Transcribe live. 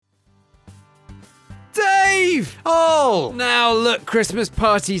Dave! Oh! Now look, Christmas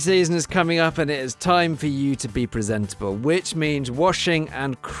party season is coming up and it is time for you to be presentable, which means washing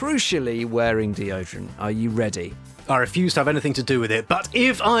and crucially wearing deodorant. Are you ready? I refuse to have anything to do with it, but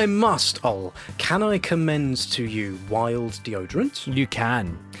if I must, can I commend to you Wild deodorant? You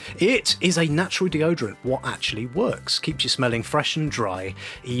can. It is a natural deodorant. What actually works? Keeps you smelling fresh and dry,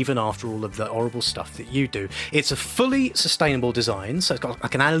 even after all of the horrible stuff that you do. It's a fully sustainable design, so it's got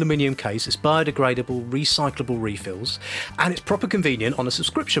like an aluminium case, it's biodegradable, recyclable refills, and it's proper convenient on a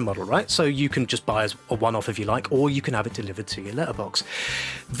subscription model, right? So you can just buy as a one-off if you like, or you can have it delivered to your letterbox.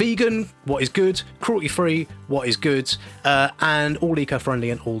 Vegan, what is good? Cruelty-free, what is good? And all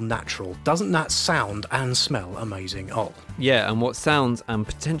eco-friendly and all natural. Doesn't that sound and smell amazing? Yeah, and what sounds and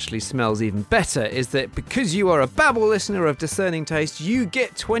potentially smells even better is that because you are a Babble listener of discerning taste, you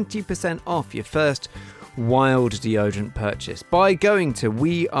get 20% off your first Wild deodorant purchase by going to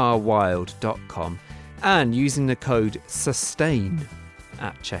wearewild.com and using the code SUSTAIN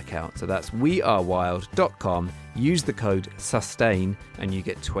at checkout. So that's wearewild.com, use the code SUSTAIN and you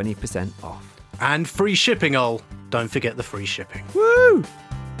get 20% off. And free shipping, Don't forget the free shipping. Woo!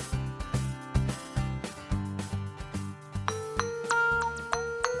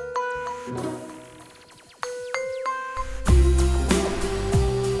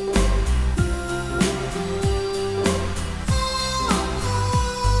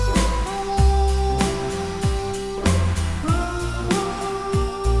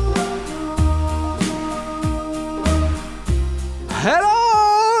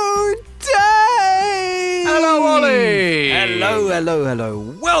 Hello.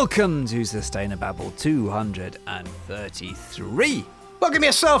 Welcome to Sustainababble 233. Welcome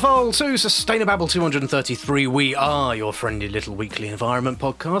yourself all to Sustainababble 233. We are your friendly little weekly environment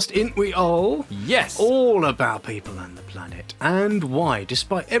podcast, ain't we all? Yes. All about people and the planet, and why,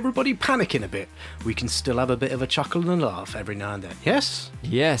 despite everybody panicking a bit, we can still have a bit of a chuckle and a laugh every now and then, yes?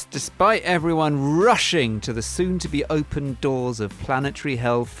 Yes, despite everyone rushing to the soon-to-be open doors of planetary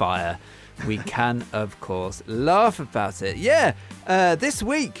hellfire, we can, of course, laugh about it. Yeah, this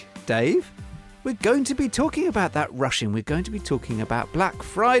week, Dave, we're going to be talking about that rushing. We're going to be talking about Black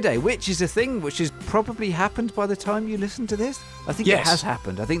Friday, which is a thing which has probably happened by the time you listen to this. I think It has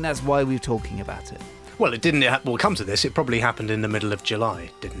happened. I think that's why we're talking about it. Well, it didn't. We'll come to this. It probably happened in the middle of July,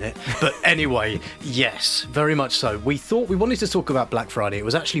 didn't it? But anyway, yes, very much so. We thought we wanted to talk about Black Friday. It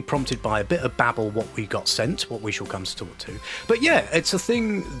was actually prompted by a bit of babble, what we got sent, what we shall come to talk to. But yeah, it's a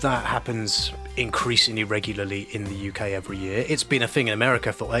thing that happens increasingly regularly in the UK every year. It's been a thing in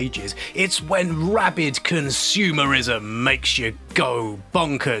America for ages. It's when rabid consumerism makes you go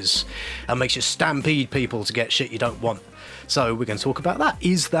bonkers and makes you stampede people to get shit you don't want. So we're going to talk about that.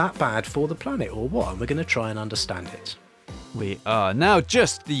 Is that bad for the planet or what? And we're going to try and understand it. We are. Now,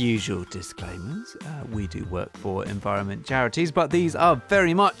 just the usual disclaimers. We do work for environment charities, but these are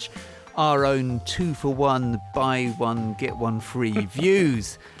very much our own 2-for-1, buy one, get one free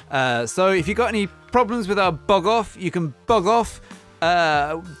views. So if you've got any problems with our bog off, you can bog off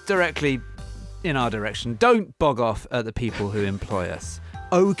directly in our direction. Don't bog off at the people who employ us.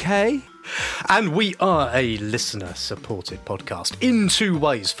 Okay? And we are a listener-supported podcast in two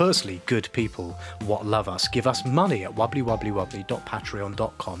ways. Firstly, good people what love us give us money at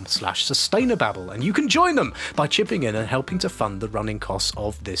wobblywobblywobbly.patreon.com/sustainababble, and you can join them by chipping in and helping to fund the running costs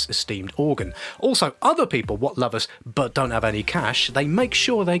of this esteemed organ. Also, other people what love us but don't have any cash, they make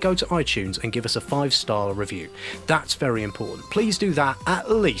sure they go to iTunes and give us a 5-star review. That's very important. Please do that at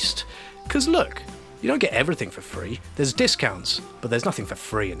least, because look, you don't get everything for free. There's discounts, but there's nothing for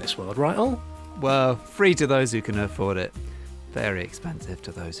free in this world, right, Ol? Well, free to those who can afford it. Very expensive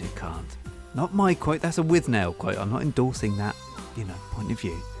to those who can't. Not my quote, that's a Withnail quote. I'm not endorsing that, point of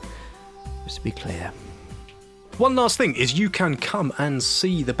view. Just to be clear. One last thing is you can come and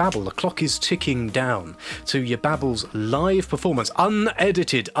see the Babble. The clock is ticking down to your Babble's live performance,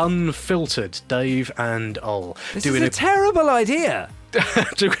 unedited, unfiltered, Dave and Ol. This is a terrible idea.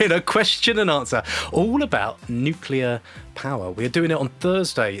 Doing a question and answer all about nuclear power. We're doing it on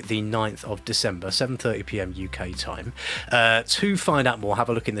Thursday, the 9th of December, 7:30pm UK time. To find out more, have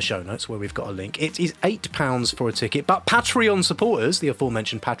a look in the show notes where we've got a link. It is £8 for a ticket, but Patreon supporters, the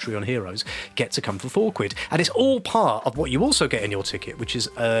aforementioned Patreon heroes, get to come for £4. And it's all part of what you also get in your ticket, which is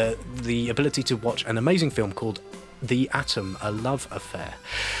the ability to watch an amazing film called The Atom, A Love Affair.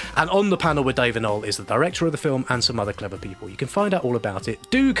 And on the panel with Dave and Ol is the director of the film and some other clever people. You can find out all about it.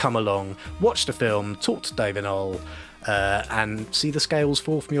 Do come along, watch the film, talk to Dave and Ol, and see the scales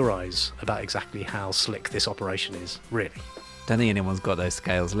fall from your eyes about exactly how slick this operation is, really. Don't think anyone's got those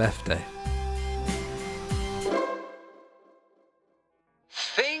scales left, Dave.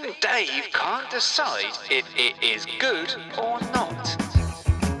 Think thing Dave can't decide if it is good or not.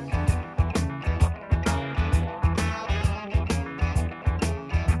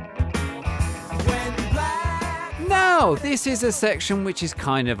 Now, this is a section which is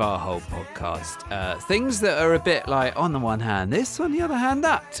kind of our whole podcast. Things that are a bit like, on the one hand this, on the other hand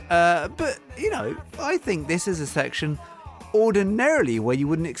that. But, I think this is a section ordinarily where you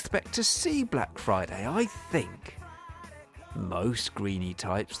wouldn't expect to see Black Friday. I think most greenie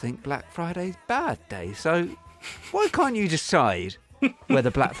types think Black Friday's bad day. So why can't you decide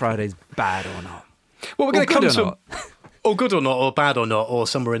whether Black Friday's bad or not? Well, we're going to come to... Not. Or good or not, or bad or not, or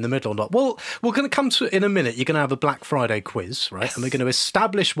somewhere in the middle or not. Well, we're going to come to it in a minute. You're going to have a Black Friday quiz, right? Yes. And we're going to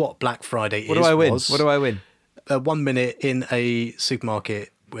establish what Black Friday is. What do I win? What do I win? 1 minute in a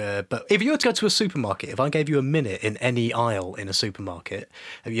supermarket. But if you were to go to a supermarket, if I gave you a minute in any aisle in a supermarket,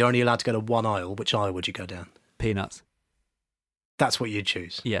 you're only allowed to go to one aisle, which aisle would you go down? Peanuts. That's what you'd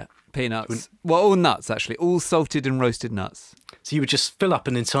choose? Yeah, peanuts. Well, all nuts, actually. All salted and roasted nuts. So you would just fill up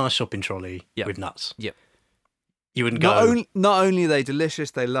an entire shopping trolley with nuts? Yep. You wouldn't go... Not only are they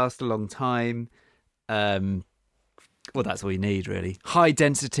delicious, they last a long time. Well, that's all you need, really. High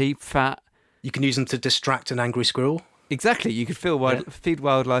density, fat. You can use them to distract an angry squirrel. Exactly. You could feed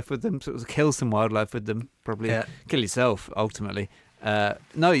wildlife with them, sort of kill some wildlife with them, probably kill yourself, ultimately. That's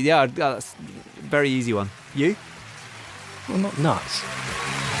a very easy one. You? Well, not nuts.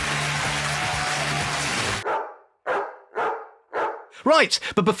 Right,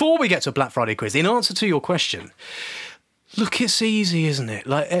 but before we get to a Black Friday quiz, in answer to your question, look, it's easy, isn't it?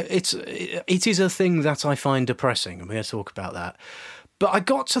 Like it is a thing that I find depressing, and we're going to talk about that. But I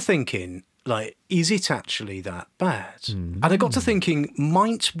got to thinking, like, is it actually that bad? And I got to thinking,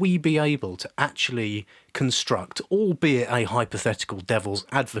 might we be able to actually construct, albeit a hypothetical devil's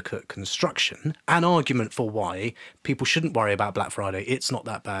advocate construction, an argument for why people shouldn't worry about Black Friday? It's not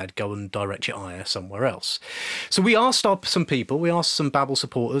that bad. Go and direct your ire somewhere else. So we asked some people, we asked some Babbel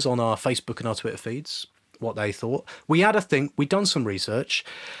supporters on our Facebook and our Twitter feeds what they thought. We had a think, we'd done some research.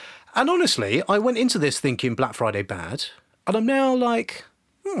 And honestly, I went into this thinking Black Friday bad. And I'm now like,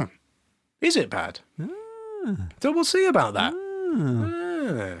 is it bad? So we'll see about that.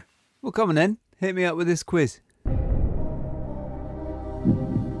 Well, come on then. Hit me up with this quiz.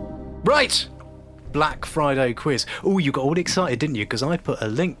 Right. Black Friday quiz. Oh, you got all excited, didn't you? Because I put a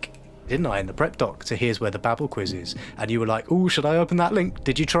link, didn't I, in the prep doc to here's where the Babbel quiz is. And you were like, oh, should I open that link?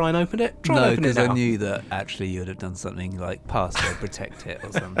 Did you try and open it? No, because I knew that actually you would have done something like password protect it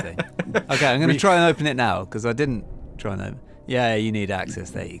or something. Okay, I'm going to try and open it now because I didn't try and open it. Yeah, you need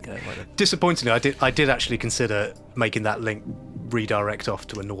access. There you go. Disappointingly, I did actually consider making that link redirect off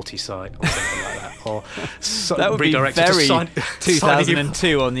to a naughty site or something like that. Or that would be very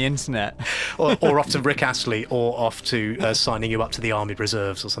 2002 on the internet. or off to Rick Astley, or off to signing you up to the Army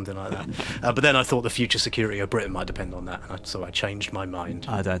Reserves or something like that. But then I thought the future security of Britain might depend on that, so I changed my mind.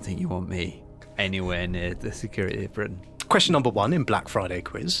 I don't think you want me anywhere near the security of Britain. Question number 1 in Black Friday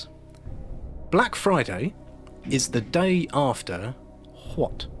quiz. Black Friday is the day after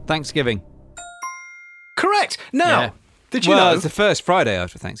what? Thanksgiving. Correct. Now, did you know? Well, it's the first Friday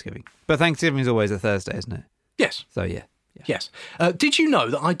after Thanksgiving. But Thanksgiving is always a Thursday, isn't it? Yes. So, yeah. Yes. Did you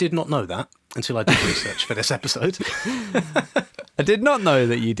know that I did not know that until I did research for this episode? I did not know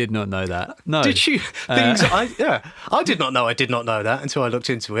that you did not know that. No. Did you? I did not know I did not know that until I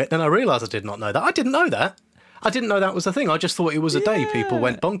looked into it. Then I realised I did not know that. I didn't know that. I didn't know that was a thing. I just thought it was a day people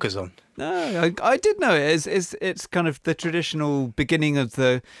went bonkers on. No, I did know it. It's kind of the traditional beginning of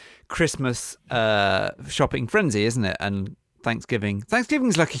the Christmas shopping frenzy, isn't it? And Thanksgiving's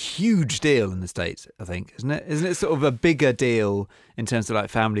like a huge deal in the States, I think, isn't it? Isn't it sort of a bigger deal in terms of like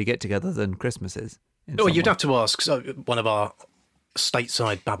family get-together than Christmas is? Well, you'd have to ask one of our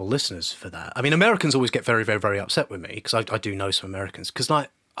stateside Babbel listeners for that. I mean, Americans always get very, very, very upset with me because I do know some Americans because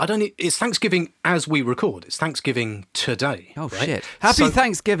it's Thanksgiving as we record. It's Thanksgiving today. Oh, right? shit. Happy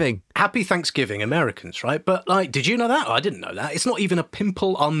Thanksgiving. Happy Thanksgiving, Americans, right? But, did you know that? I didn't know that. It's not even a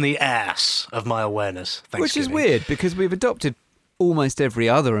pimple on the ass of my awareness, Thanksgiving. Which is weird, because we've adopted almost every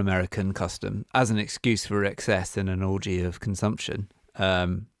other American custom as an excuse for excess and an orgy of consumption.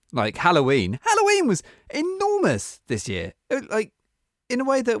 Like Halloween. Halloween was enormous this year. In a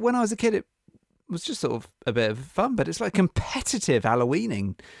way that when I was a kid, it was just sort of a bit of fun, but it's like competitive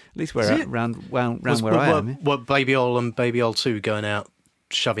Halloweening. At least we're around where I am. What, Baby Ol and Baby Ol 2 going out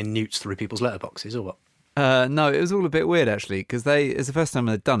shoving newts through people's letterboxes or what? No, it was all a bit weird actually, because it's the first time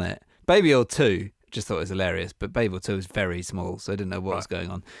they'd done it. Baby Ol 2 just thought it was hilarious, but Baby Ol 2 was very small, so I didn't know what was going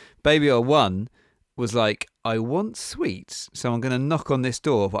on. Baby Ol 1 was like, I want sweets, so I'm going to knock on this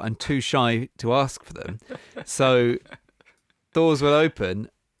door, but I'm too shy to ask for them. So doors will open,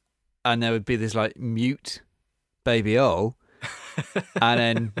 and there would be this like mute baby owl, and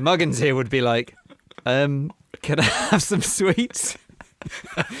then Muggins here would be like, can I have some sweets?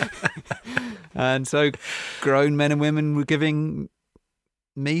 And so grown men and women were giving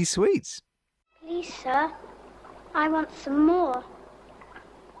me sweets. Please, sir, I want some more.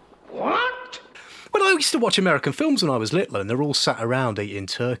 What? Well, I used to watch American films when I was little, and they're all sat around eating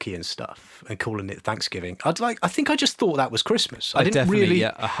turkey and stuff and calling it Thanksgiving. I think I just thought that was Christmas. I didn't really.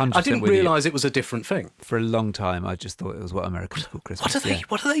 Yeah, 100% I didn't realise it was a different thing. For a long time, I just thought it was what Americans call Christmas.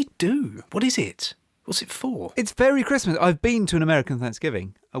 What do they do? What is it? What's it for? It's very Christmas. I've been to an American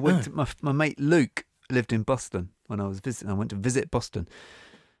Thanksgiving. I went. My mate Luke lived in Boston when I was visiting. I went to visit Boston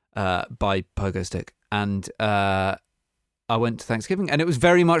by Pogo Stick, and I went to Thanksgiving, and it was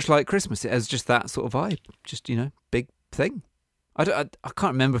very much like Christmas. It has just that sort of vibe, just, big thing. I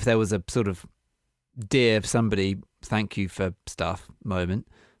can't remember if there was a sort of dear somebody, thank you for stuff moment,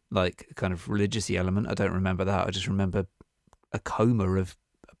 like a kind of religious-y element. I don't remember that. I just remember a coma of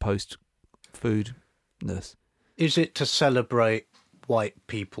post-foodness. Is it to celebrate white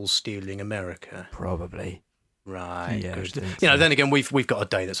people stealing America? Probably. Right. Yeah, good. so. Then again, we've got a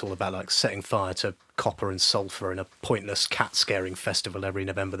day that's all about like setting fire to copper and sulphur in a pointless cat scaring festival every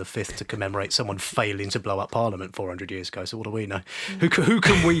November the 5th to commemorate someone failing to blow up Parliament 400 years ago. So what do we know? Who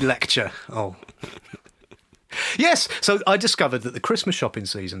can we lecture? Oh. Yes. So I discovered that the Christmas shopping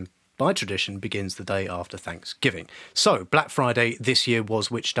season, by tradition, begins the day after Thanksgiving. So Black Friday this year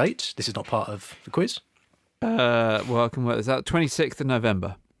was which date? This is not part of the quiz. Well, I can work this out. 26th of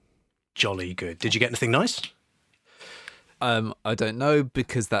November. Jolly good. Did you get anything nice? I don't know,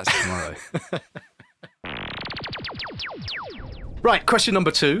 because that's tomorrow. Right, question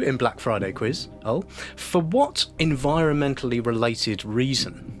number 2 in Black Friday quiz. For what environmentally related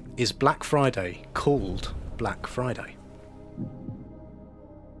reason is Black Friday called Black Friday?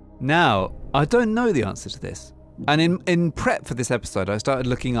 Now, I don't know the answer to this. And in prep for this episode, I started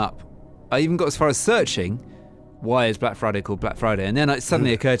looking up. I even got as far as searching, why is Black Friday called Black Friday? And then it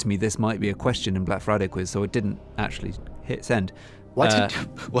suddenly occurred to me this might be a question in Black Friday quiz, so I didn't actually hit send. Why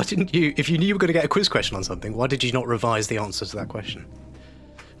didn't you, if you knew you were going to get a quiz question on something, why did you not revise the answer to that question?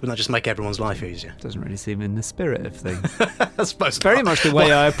 Wouldn't that just make everyone's life easier? Doesn't really seem in the spirit of things. I suppose very much the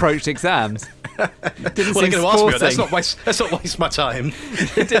way I approached exams. Didn't they're going to ask me, let's not waste my time.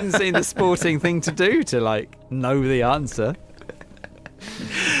 It didn't seem the sporting thing to do to, know the answer.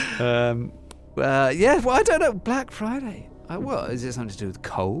 Yeah, well, I don't know. Black Friday. What, is it something to do with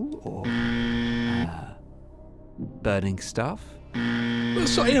coal or burning stuff? Well,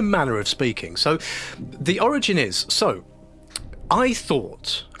 so in a manner of speaking. So the origin is, I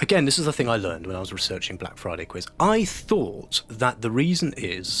thought, again, this is the thing I learned when I was researching Black Friday quiz. I thought that the reason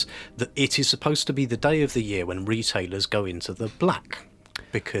is that it is supposed to be the day of the year when retailers go into the black,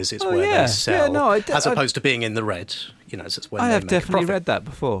 because it's where they sell, as opposed to being in the red. It's when I they have make definitely a profit. read that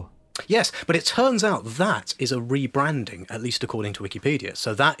before. Yes, but it turns out that is a rebranding, at least according to Wikipedia.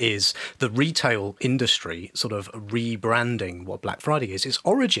 So that is the retail industry sort of rebranding what Black Friday is. Its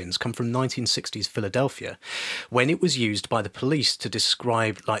origins come from 1960s Philadelphia, when it was used by the police to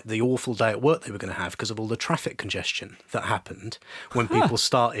describe the awful day at work they were going to have because of all the traffic congestion that happened when people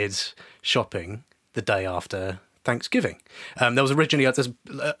started shopping the day after Thanksgiving. There was originally there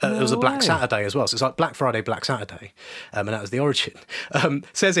was a Black Saturday as well, so it's like Black Friday, Black Saturday, and that was the origin.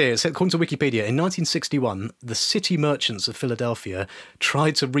 Says here, according to Wikipedia, in 1961, the city merchants of Philadelphia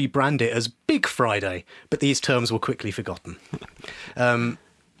tried to rebrand it as Big Friday, but these terms were quickly forgotten.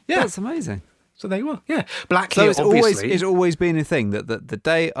 That's amazing. So there you are. Yeah, Black. So here, it's always been a thing that the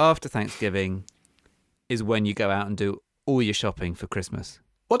day after Thanksgiving is when you go out and do all your shopping for Christmas.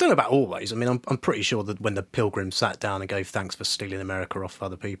 Well, I don't know about always. I mean, I'm pretty sure that when the Pilgrims sat down and gave thanks for stealing America off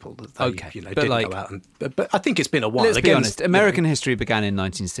other people, that they didn't go out. But I think it's been a while. Let's be honest. American history began in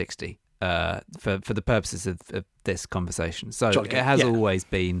 1960 for the purposes of this conversation. So it has always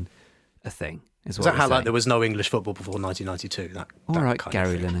been a thing. Is that how there was no English football before 1992? All right,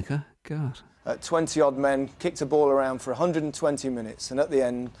 Gary Lineker. God. 20-odd men kicked a ball around for 120 minutes, and at the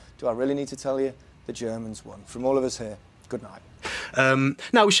end, do I really need to tell you? The Germans won. From all of us here, good night.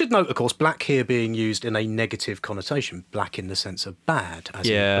 Now, we should note, of course, black here being used in a negative connotation. Black in the sense of bad, as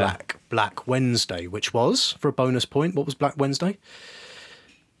in Black Wednesday, which was, for a bonus point, what was Black Wednesday?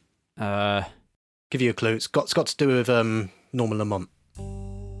 Give you a clue. It's got to do with Norman Lamont.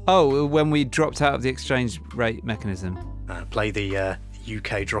 Oh, when we dropped out of the exchange rate mechanism. Play the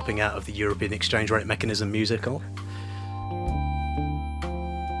UK dropping out of the European exchange rate mechanism musical.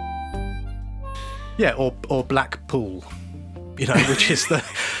 Yeah, or Blackpool, which is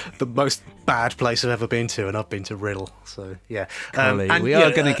the the most bad place I've ever been to, and I've been to Riddle. So yeah, Golly, and, we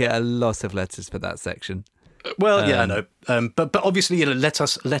are going to get a lot of letters for that section. Well, yeah, I know, but obviously, let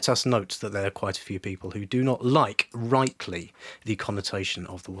us note that there are quite a few people who do not like, rightly, the connotation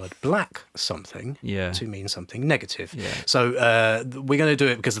of the word black something to mean something negative. Yeah. So we're going to do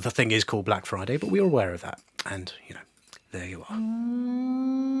it because the thing is called Black Friday, but we're aware of that, and there you are.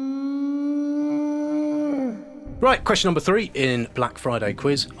 Right, question number 3 in Black Friday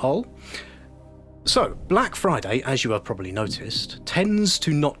quiz hole. So, Black Friday, as you have probably noticed, tends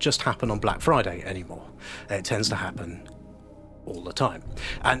to not just happen on Black Friday anymore. It tends to happen all the time.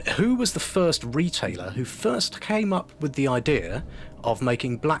 And who was the first retailer who first came up with the idea of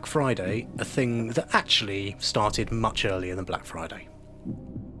making Black Friday a thing that actually started much earlier than Black Friday?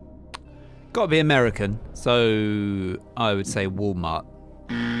 Got to be American, so I would say Walmart.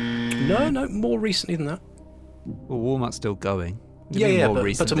 No, more recently than that. Well, Walmart's still going.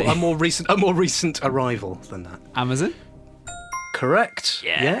 But a more recent arrival than that. Amazon? Correct.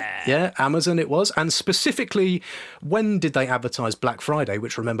 Yeah, Amazon it was. And specifically, when did they advertise Black Friday,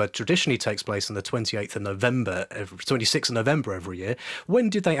 which, remember, traditionally takes place on the 26th of November every year. When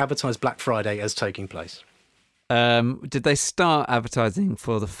did they advertise Black Friday as taking place? Did they start advertising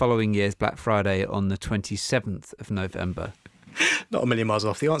for the following year's Black Friday on the 27th of November? Not a million miles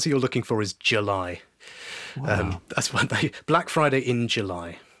off. The answer you're looking for is July. Wow. That's when Black Friday in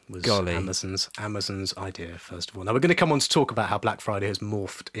July was Golly. Amazon's idea, first of all. Now we're going to come on to talk about how Black Friday has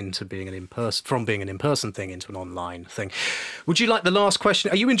morphed into being an in-person thing into an online thing. Would you like the last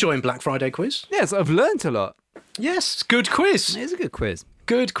question? Are you enjoying Black Friday quiz? Yes, I've learnt a lot. Yes, good quiz. It is a good quiz.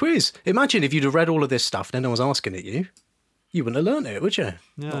 Good quiz. Imagine if you'd have read all of this stuff and no one was asking it you wouldn't have learnt it, would you?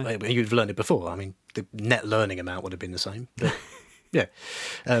 No. You'd have learned it before. I mean, the net learning amount would have been the same. But yeah.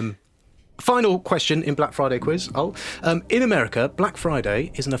 Final question in Black Friday quiz. In America, Black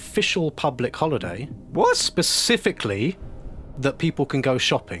Friday is an official public holiday. What? Specifically, that people can go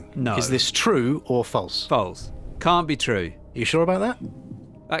shopping. No. Is this true or false? False. Can't be true. Are you sure about that?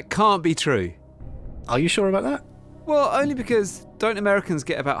 That can't be true. Are you sure about that? Well, only because don't Americans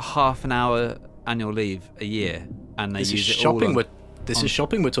get about half an hour annual leave a year, and they This use is it all shopping. on, This is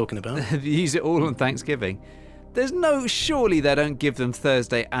shopping we're talking about. they use it all on Thanksgiving. Surely they don't give them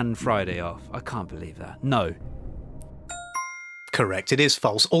Thursday and Friday off. I can't believe that. No. Correct. It is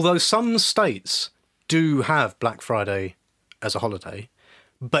false. Although some states do have Black Friday as a holiday,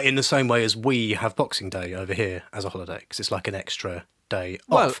 but in the same way as we have Boxing Day over here as a holiday, because it's like an extra day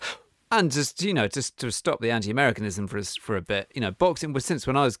off. And just to stop the anti-Americanism for a bit, boxing. Since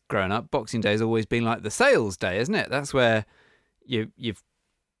when I was growing up, Boxing Day has always been like the sales day, isn't it? That's where you've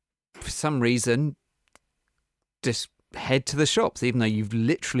for some reason just head to the shops, even though you've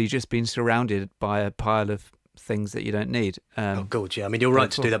literally just been surrounded by a pile of things that you don't need. Oh God, yeah. I mean, you're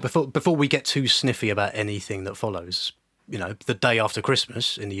right to do that. Before we get too sniffy about anything that follows, the day after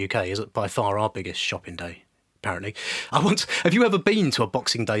Christmas in the UK is by far our biggest shopping day. Apparently, have you ever been to a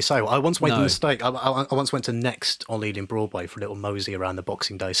Boxing Day sale? I once made the mistake. I once went to Next on Ealing Broadway for a little mosey around the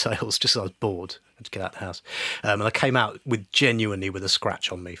Boxing Day sales, just so I was bored. I had to get out of the house, and I came out with a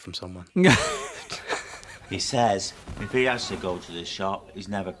scratch on me from someone. He says if he has to go to the shop, he's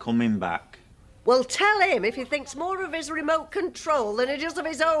never coming back. Well, tell him if he thinks more of his remote control than he does of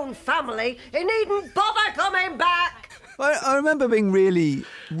his own family, he needn't bother coming back. I remember being really,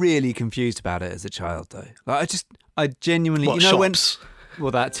 really confused about it as a child, though. I genuinely, shops? Well,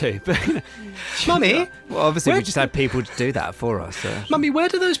 that too. But Mummy, well, obviously we just had people to do that for us. So. Mummy, where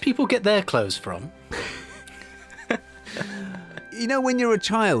do those people get their clothes from? When you're a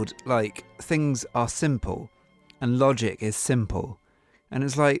child, things are simple, and logic is simple, and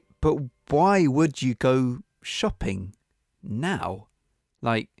it's like, but why would you go shopping now?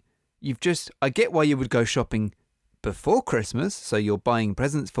 I get why you would go shopping before Christmas, so you're buying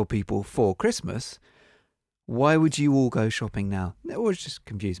presents for people for Christmas. Why would you all go shopping now? It always just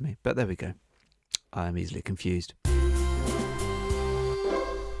confused me, but there we go. I am easily confused.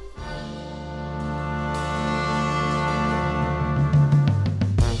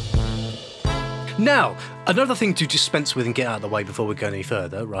 Now, another thing to dispense with and get out of the way before we go any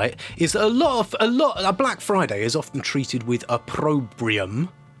further, right, is that a Black Friday is often treated with opprobrium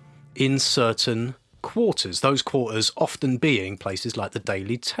in certain quarters. Those quarters often being places like the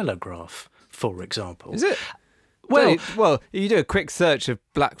Daily Telegraph, for example. Is it? Well, if you do a quick search of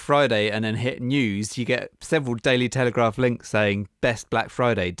Black Friday and then hit news, you get several Daily Telegraph links saying best Black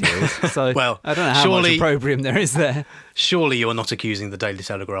Friday deals. So well, I don't know how much opprobrium there is there. Surely you are not accusing the Daily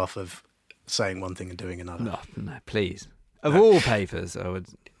Telegraph of saying one thing and doing another. No, please. Of all papers, I would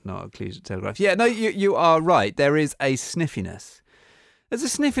not accuse the Telegraph. Yeah, no, you are right. There is a sniffiness. There's a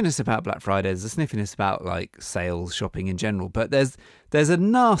sniffiness about Black Friday. There's a sniffiness about like sales, shopping in general. But there's a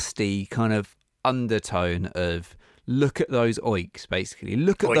nasty kind of undertone of look at those oiks, basically.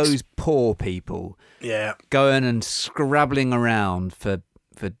 Look at those poor people. Yeah. Going and scrabbling around for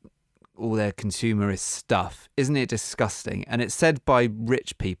all their consumerist stuff. Isn't it disgusting? And it's said by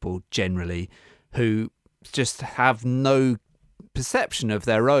rich people generally who just have no perception of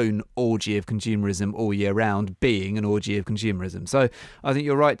their own orgy of consumerism all year round being an orgy of consumerism. So I think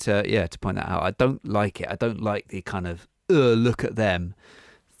you're right to point that out. I don't like it. I don't like the kind of look at them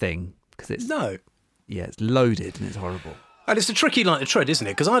thing because it's it's loaded and it's horrible. And it's a tricky line to tread, isn't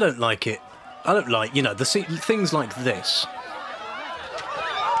it? Because I don't like it. I don't like, things like this.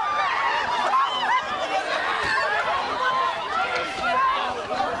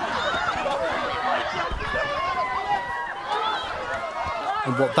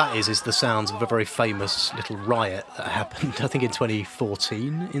 And what that is the sounds of a very famous little riot that happened, I think in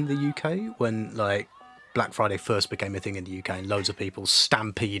 2014 in the UK, when like Black Friday first became a thing in the UK and loads of people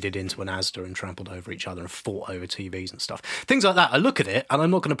stampeded into an Asda and trampled over each other and fought over TVs and stuff. Things like that. I look at it and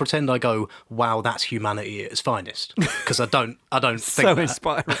I'm not going to pretend I go, wow, that's humanity at its finest. Because I don't think so that.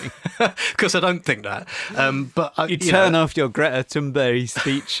 Inspiring. Because I don't think that. But you turn off your Greta Thunberg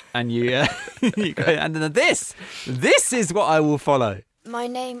speech and you go, and then this is what I will follow. My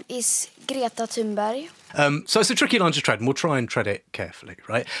name is Greta Thunberg. So it's a tricky line to tread, and we'll try and tread it carefully,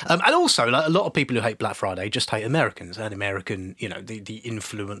 right? And also, like, a lot of people who hate Black Friday just hate Americans and American, the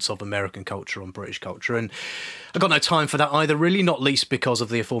influence of American culture on British culture. And I've got no time for that either, really, not least because of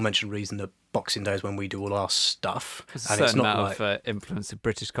the aforementioned reason that Boxing Day is when we do all our stuff. There's a certain amount of influence of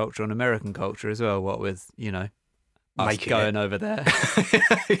British culture on American culture as well, what with, us going over there.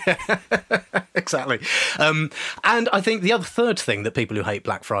 Yeah, exactly. And I think the other third thing that people who hate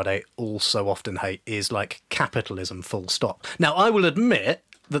Black Friday also often hate is like capitalism, full stop. Now, I will admit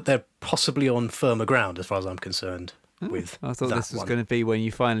that they're possibly on firmer ground as far as I'm concerned with I thought that this was one. going to be when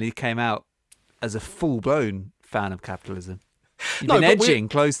you finally came out as a full-blown fan of capitalism. You've No, been but edging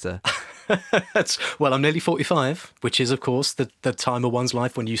closer. Well, I'm nearly 45, which is, of course, the time of one's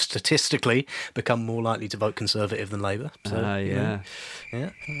life when you statistically become more likely to vote Conservative than Labour. So, Yeah.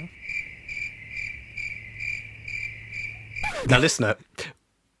 Yeah. Now, listener,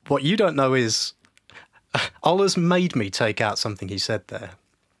 what you don't know is Ola's made me take out something he said there.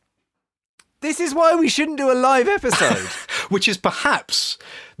 This is why we shouldn't do a live episode. Which is perhaps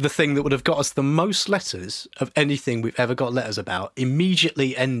the thing that would have got us the most letters of anything we've ever got letters about,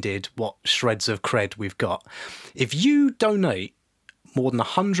 immediately ended what shreds of cred we've got. If you donate more than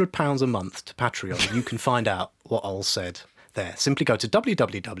 £100 a month to Patreon, you can find out what Ol said there. Simply go to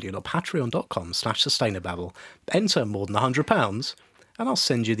www.patreon.com/sustainababble, enter more than £100, and I'll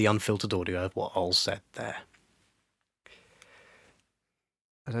send you the unfiltered audio of what Ol said there.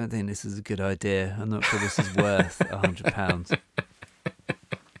 I don't think this is a good idea. I'm not sure this is worth £100.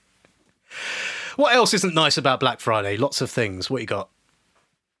 What else isn't nice about Black Friday? Lots of things. What you got?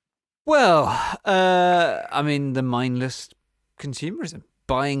 Well, the mindless consumerism.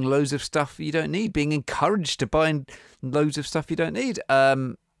 Buying loads of stuff you don't need. Being encouraged to buy loads of stuff you don't need. I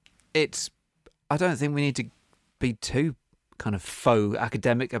don't think we need to be too kind of faux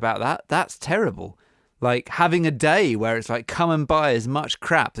academic about that. That's terrible. Like having a day where it's like, come and buy as much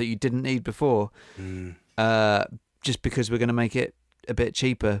crap that you didn't need before, just because we're going to make it a bit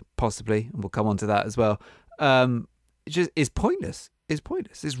cheaper, possibly, and we'll come on to that as well. It just is pointless. It's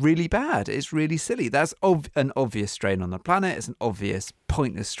pointless. It's really bad. It's really silly. That's an obvious strain on the planet. It's an obvious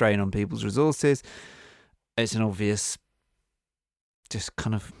pointless strain on people's resources. It's an obvious, just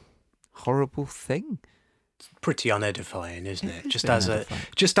kind of horrible thing. Pretty unedifying, isn't it? Just as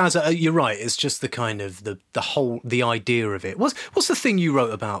unedifying. a, you're right. It's just the kind of the idea of it. What's the thing you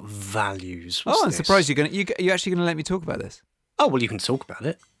wrote about values? I'm surprised you're actually gonna let me talk about this. Oh well, you can talk about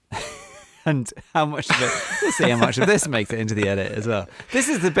it. And how much of it? We'll see how much of this makes it into the edit as well. This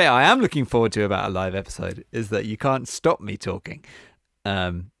is the bit I am looking forward to about a live episode: is that you can't stop me talking,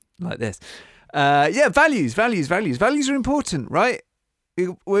 like this. Values. Values are important, right?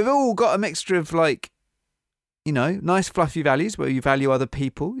 We've all got a mixture of nice fluffy values where you value other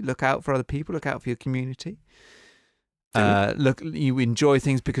people, you look out for other people, look out for your community. You enjoy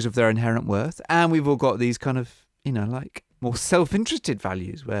things because of their inherent worth. And we've all got these kind of, more self-interested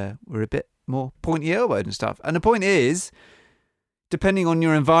values where we're a bit more pointy-elbowed and stuff. And the point is, depending on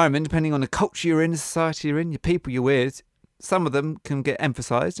your environment, depending on the culture you're in, the society you're in, your people you're with, some of them can get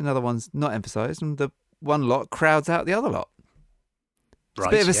emphasised and other ones not emphasised. And the one lot crowds out the other lot. It's a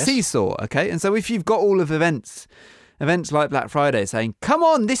bit of a seesaw, okay? And so if you've got all of events like Black Friday saying, come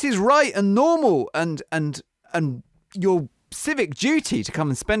on, this is right and normal, and you're civic duty to come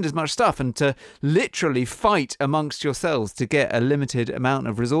and spend as much stuff and to literally fight amongst yourselves to get a limited amount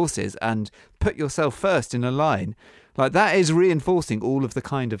of resources and put yourself first in a line. Like, that is reinforcing all of the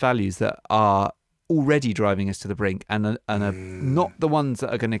kind of values that are already driving us to the brink and are not the ones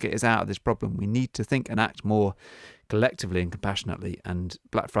that are going to get us out of this problem. We need to think and act more collectively and compassionately, and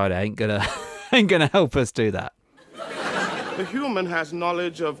Black Friday ain't gonna help us do that. The human has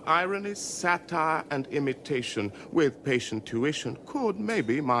knowledge of irony, satire, and imitation. With patient tuition, could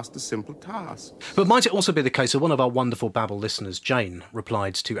maybe master simple tasks. But might it also be the case that one of our wonderful Babble listeners, Jane,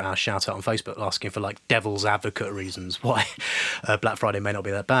 replied to our shout-out on Facebook asking for, like, devil's advocate reasons why Black Friday may not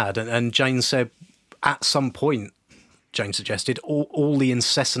be that bad. And Jane said, at some point, Jane suggested, all the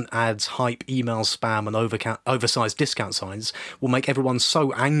incessant ads, hype, email spam and oversized discount signs will make everyone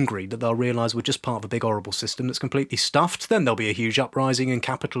so angry that they'll realise we're just part of a big horrible system that's completely stuffed. Then there'll be a huge uprising and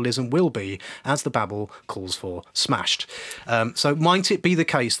capitalism will be, as the Babble calls for, smashed. So might it be the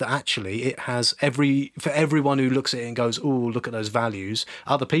case that actually it has for everyone who looks at it and goes, oh, look at those values,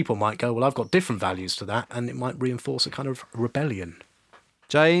 other people might go, well, I've got different values to that, and it might reinforce a kind of rebellion.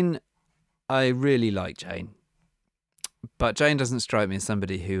 Jane, I really like Jane. But Jane doesn't strike me as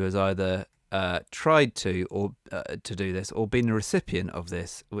somebody who has either tried to do this or been a recipient of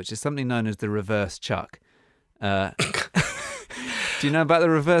this, which is something known as the reverse chuck. Do you know about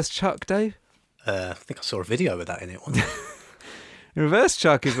the reverse chuck, Dave? I think I saw a video with that in it once. Reverse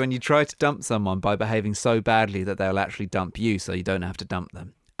chuck is when you try to dump someone by behaving so badly that they'll actually dump you so you don't have to dump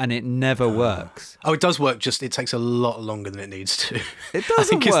them. And it never works. Oh, it does work, just it takes a lot longer than it needs to. It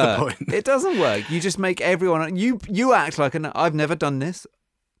doesn't work. The point. It doesn't work. You just make everyone... You act like I've never done this.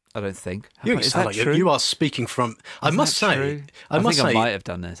 I don't think. Is that true? You are speaking from... I must say... I might have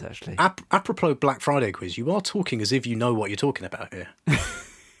done this, actually. Apropos Black Friday quiz, you are talking as if you know what you're talking about here.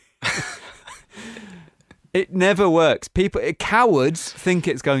 It never works. Cowards think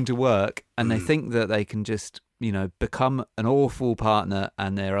it's going to work, and they think that they can just... become an awful partner,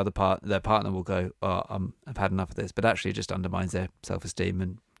 and their partner will go, oh, I've had enough of this. But actually it just undermines their self-esteem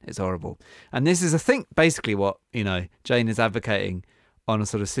and it's horrible. And this is, I think, basically what, Jane is advocating on a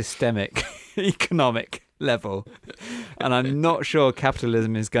sort of systemic economic level. And I'm not sure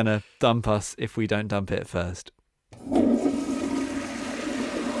capitalism is going to dump us if we don't dump it first.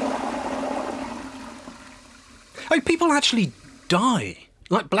 People actually die.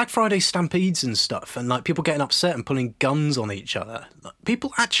 Like Black Friday stampedes and stuff, and like people getting upset and pulling guns on each other. Like,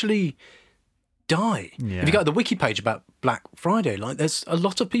 people actually die. Yeah. If you go to the wiki page about Black Friday, like there's a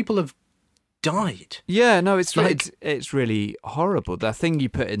lot of people have died. Yeah, no, it's really horrible. That thing you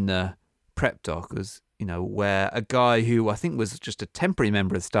put in the prep doc was, where a guy who I think was just a temporary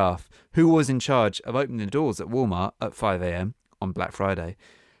member of staff who was in charge of opening the doors at Walmart at 5 a.m. on Black Friday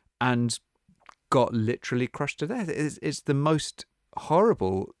and got literally crushed to death. It's the most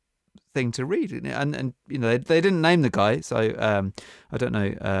horrible thing to read, and they didn't name the guy, so I don't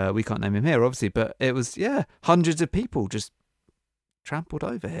know, we can't name him here obviously, but it was hundreds of people just trampled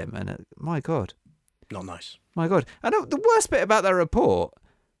over him, and my God, not nice. My God. And the worst bit about that report,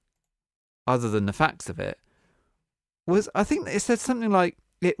 other than the facts of it, was I think it said something like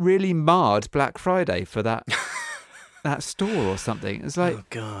it really marred Black Friday for that that store or something. It's like, oh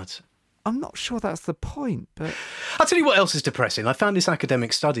God, I'm not sure that's the point, but... I'll tell you what else is depressing. I found this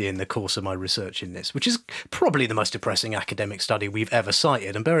academic study in the course of my research in this, which is probably the most depressing academic study we've ever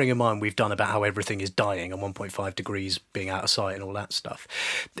cited. And bearing in mind we've done about how everything is dying and 1.5 degrees being out of sight and all that stuff.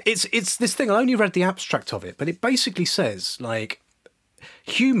 It's this thing, I only read the abstract of it, but it basically says, like,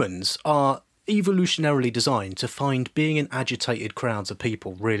 humans are evolutionarily designed to find being in agitated crowds of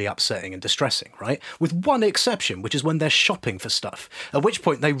people really upsetting and distressing, right? With one exception, which is when they're shopping for stuff, at which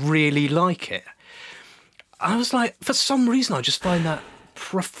point they really like it. I was like, for some reason, I just find that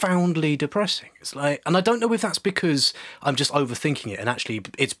profoundly depressing. It's like, and I don't know if that's because I'm just overthinking it, and actually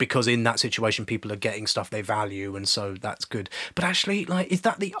it's because in that situation people are getting stuff they value, and so that's good. But actually, like, is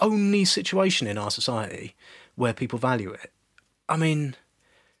that the only situation in our society where people value it? I mean,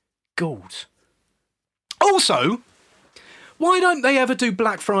 God. Also, why don't they ever do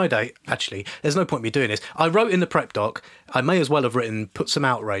Black Friday? Actually, there's no point me doing this. I wrote in the prep doc, I may as well have put some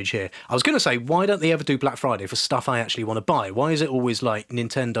outrage here. I was going to say, why don't they ever do Black Friday for stuff I actually want to buy? Why is it always like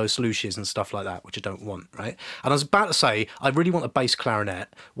Nintendo slushies and stuff like that, which I don't want, right? And I was about to say, I really want a bass clarinet.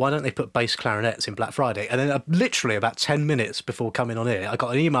 Why don't they put bass clarinets in Black Friday? And then literally about 10 minutes before coming on here, I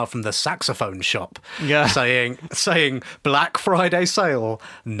got an email from the saxophone shop saying Black Friday sale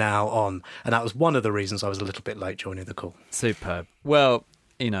now on. And that was one of the reasons I was a little bit late joining the call. Superb. Well,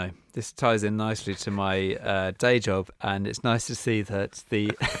 this ties in nicely to my day job, and it's nice to see that the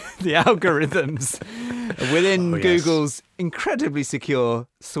algorithms Within yes. Google's incredibly secure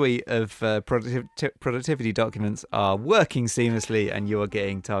suite of productivity documents are working seamlessly, and you are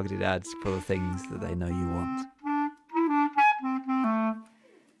getting targeted ads for the things that they know you want.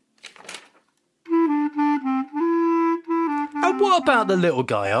 And what about the little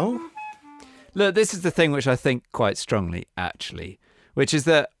guy, oh? Look, this is the thing which I think quite strongly, actually, which is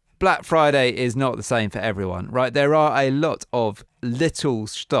that Black Friday is not the same for everyone, right? There are a lot of little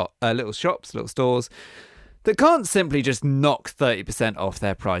shops, little stores that can't simply just knock 30% off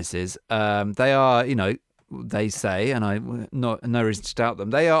their prices. They are, they say, and I no reason to doubt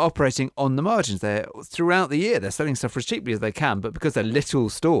them, they are operating on the margins. They're throughout the year, they're selling stuff as cheaply as they can, but because they're little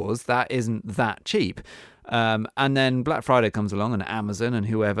stores, that isn't that cheap. And then Black Friday comes along and Amazon and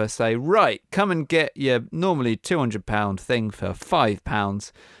whoever say, right, come and get your normally £200 thing for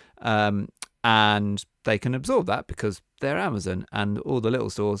 £5. And they can absorb that because they're Amazon, and all the little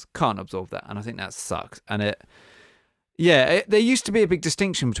stores can't absorb that. And I think that sucks. And there used to be a big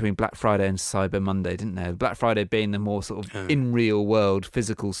distinction between Black Friday and Cyber Monday, didn't there? Black Friday being the more sort of in real world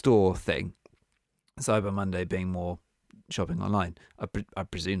physical store thing. Cyber Monday being more shopping online. I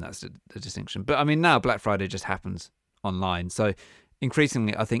presume that's the distinction. But I mean, now Black Friday just happens online. So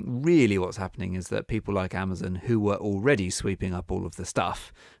increasingly, I think really what's happening is that people like Amazon, who were already sweeping up all of the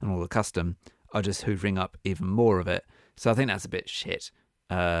stuff and all the custom, are just hoovering up even more of it. So I think that's a bit shit.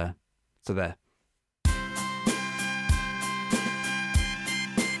 So there.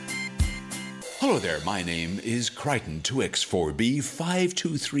 Hello there, my name is Crichton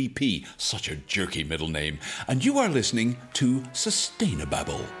 2X4B523P, such a jerky middle name, and you are listening to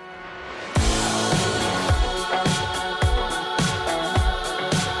Sustainababble.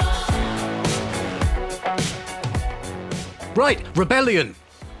 Right, rebellion.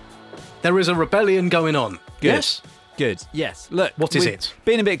 There is a rebellion going on. Good. Yes? Good. Yes. Look, what is it?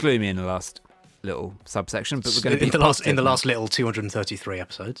 Been a bit gloomy in the last little subsection, but we're going to be in the last little 233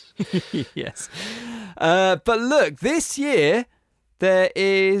 episodes. Yes. But look, this year there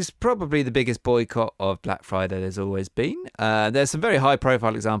is probably the biggest boycott of Black Friday there's always been. There's some very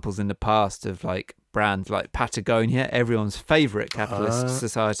high-profile examples in the past of like brands like Patagonia, everyone's favourite capitalist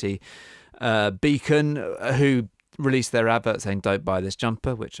society, Beacon, who released their advert saying "Don't buy this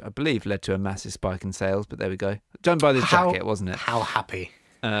jumper," which I believe led to a massive spike in sales. But there we go. Don't buy this jacket, wasn't it? How happy.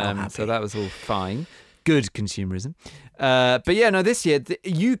 So that was all fine. Good consumerism. But yeah, no, this year, the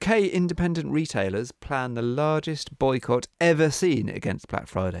UK independent retailers plan the largest boycott ever seen against Black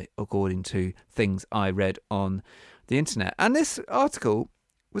Friday, according to things I read on the internet. And this article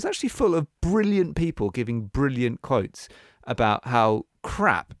was actually full of brilliant people giving brilliant quotes about how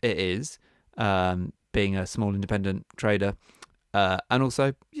crap it is being a small independent trader. And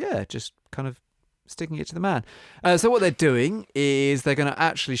also, yeah, just kind of sticking it to the man. So what they're doing is they're going to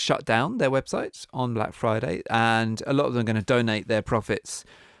actually shut down their websites on Black Friday, and a lot of them are going to donate their profits,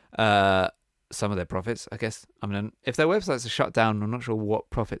 some of their profits, I guess. I mean, if their websites are shut down, I'm not sure what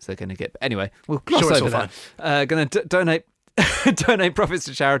profits they're going to get. But anyway, we'll gloss over that. Going to donate profits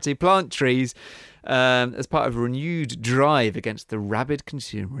to charity, plant trees, as part of a renewed drive against the rabid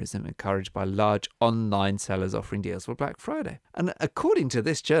consumerism encouraged by large online sellers offering deals for Black Friday. And according to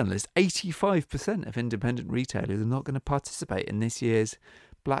this journalist, 85% of independent retailers are not going to participate in this year's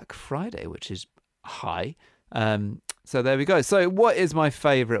Black Friday, which is high. So there we go. So what is my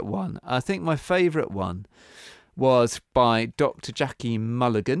favourite one? I think my favourite one was by Dr. Jackie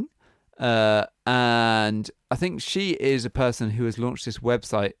Mulligan. And I think she is a person who has launched this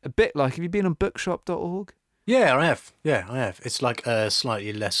website a bit like, have you been on bookshop.org? Yeah, I have. It's like a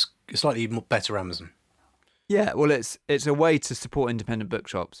slightly better Amazon. Yeah, well, it's a way to support independent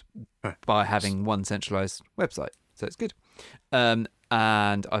bookshops by having one centralised website. So it's good. And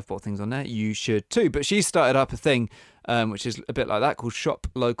I've bought things on there. You should too. But she started up a thing which is a bit like that, called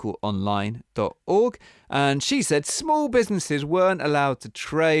shoplocalonline.org. And she said small businesses weren't allowed to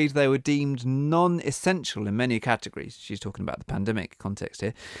trade. They were deemed non-essential in many categories. She's talking about the pandemic context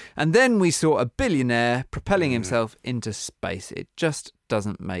here. And then we saw a billionaire propelling himself into space. It just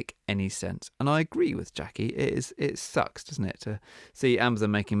doesn't make any sense. And I agree with Jackie. It sucks, doesn't it, to see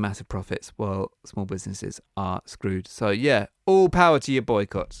Amazon making massive profits while small businesses are screwed. So yeah, all power to your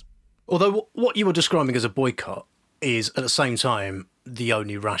boycotts. Although what you were describing as a boycott is at the same time the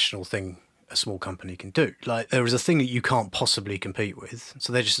only rational thing a small company can do. Like, there is a thing that you can't possibly compete with,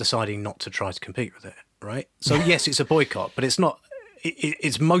 so they're just deciding not to try to compete with it, right? So yes, it's a boycott, but it's not.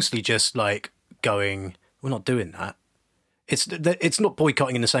 It's mostly just like going, we're not doing that. It's not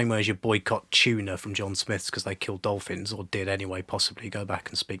boycotting in the same way as you boycott tuna from John Smith's because they killed dolphins, or did anyway. Possibly go back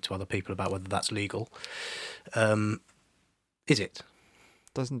and speak to other people about whether that's legal. Is it?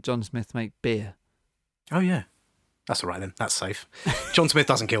 Doesn't John Smith make beer? Oh, yeah. That's all right then. That's safe. John Smith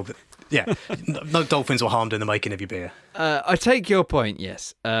doesn't kill. Yeah. No dolphins were harmed in the making of your beer. I take your point,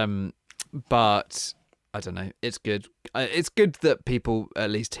 yes. But I don't know. It's good. It's good that people at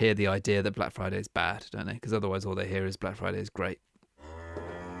least hear the idea that Black Friday is bad, don't they? Because otherwise all they hear is Black Friday is great.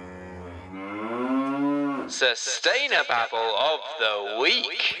 Sustainababble of the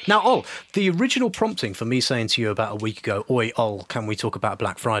week. Now, Ol, the original prompting for me saying to you about a week ago, oi, Ol, can we talk about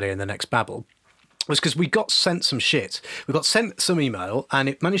Black Friday in the next babble, was because we got sent some shit. We got sent some email, and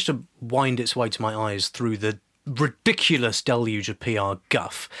it managed to wind its way to my eyes through the ridiculous deluge of PR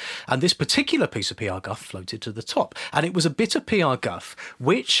guff. And this particular piece of PR guff floated to the top. And it was a bit of PR guff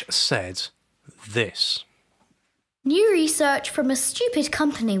which said this. New research from a stupid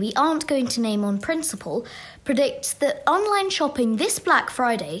company we aren't going to name on principle predicts that online shopping this Black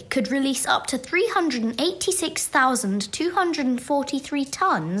Friday could release up to 386,243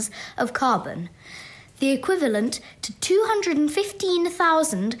 tonnes of carbon, the equivalent to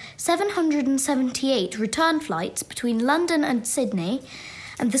 215,778 return flights between London and Sydney,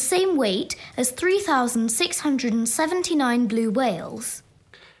 and the same weight as 3,679 blue whales.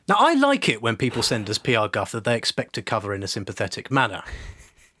 Now, I like it when people send us PR guff that they expect to cover in a sympathetic manner.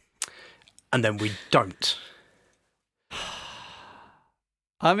 And then we don't.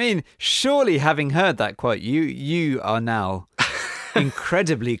 I mean, surely having heard that quote, you are now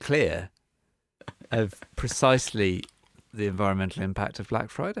incredibly clear of precisely the environmental impact of Black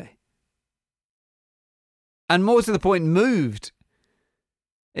Friday. And more to the point, moved.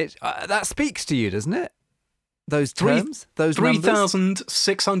 That speaks to you, doesn't it? Those terms, those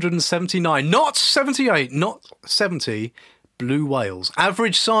 3,679, not 78, not 70 blue whales.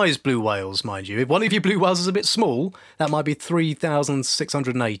 Average size blue whales, mind you. If one of your blue whales is a bit small, that might be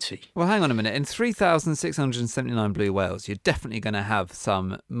 3,680. Well, hang on a minute. In 3,679 blue whales, you're definitely going to have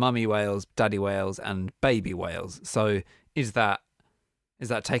some mummy whales, daddy whales, and baby whales. So is that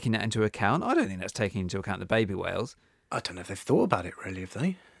taking that into account? I don't think that's taking into account the baby whales. I don't know if they've thought about it, really, have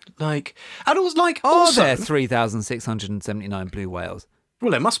they? Like, and it was like, are there 3,679 blue whales?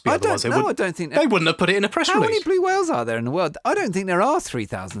 Well, there must be. Otherwise, I don't think they wouldn't have put it in a press release. How many blue whales are there in the world? I don't think there are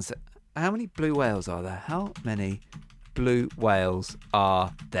 3,000. How many blue whales are there? How many blue whales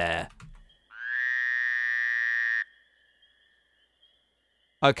are there?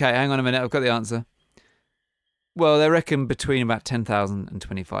 Okay, hang on a minute. I've got the answer. Well, they reckon between about 10,000 and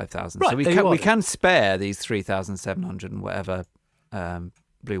 25,000. Right, so we can spare these 3,700 and whatever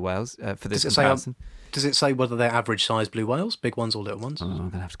blue whales for this comparison. Does it say whether they're average size blue whales, big ones or little ones? Oh, I'm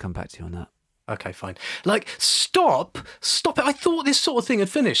going to have to come back to you on that. Okay, fine. Like, stop it. I thought this sort of thing had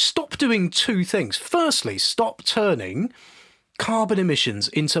finished. Stop doing two things. Firstly, stop turning carbon emissions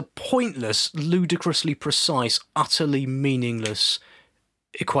into pointless, ludicrously precise, utterly meaningless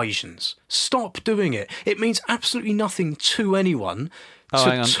equations. Stop doing it. It means absolutely nothing to anyone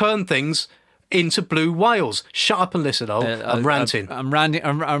to turn things into blue whales. Shut up and listen, I'm ranting. I'm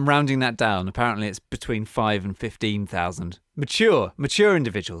rounding that down. Apparently it's between 5,000 and 15,000. Mature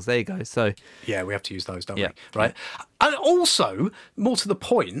individuals. There you go. So yeah, we have to use those, don't we? Right. And also, more to the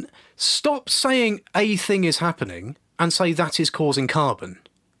point, stop saying a thing is happening and say that is causing carbon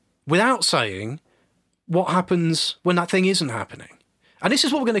without saying what happens when that thing isn't happening. And this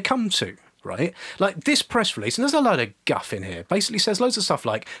is what we're going to come to, right? Like, this press release, and there's a load of guff in here, basically says loads of stuff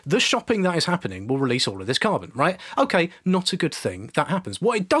like, the shopping that is happening will release all of this carbon, right? Okay, not a good thing. That happens.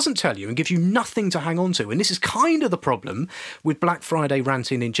 What it doesn't tell you and gives you nothing to hang on to, and this is kind of the problem with Black Friday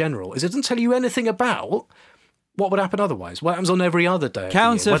ranting in general, is it doesn't tell you anything about what would happen otherwise. What happens on every other day?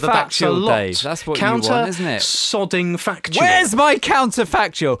 Counterfactual, Dave. That's what you want, isn't it? Sodding factual. Where's my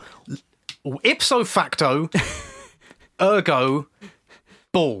counterfactual? Ipso facto, ergo...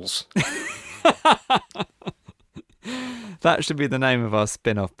 balls. That should be the name of our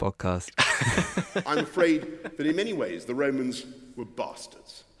spin-off podcast. I'm afraid that in many ways the Romans were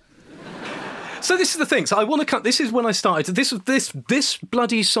bastards. So this is the thing. So I want to cut. This is when I started. This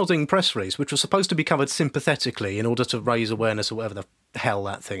bloody sodding press release, which was supposed to be covered sympathetically in order to raise awareness or whatever the hell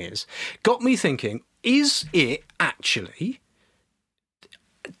that thing is, got me thinking: is it actually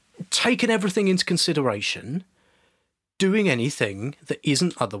taking everything into consideration? Doing anything that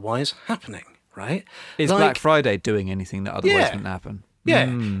isn't otherwise happening, right? Is Black Friday doing anything that otherwise wouldn't happen? Yeah.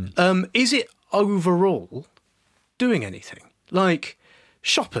 Is it overall doing anything? Like,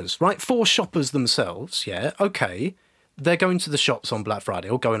 shoppers, right? For shoppers themselves, yeah, okay, they're going to the shops on Black Friday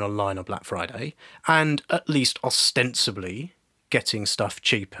or going online on Black Friday and at least ostensibly getting stuff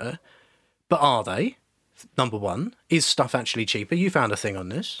cheaper. But are they? Number one, is stuff actually cheaper? You found a thing on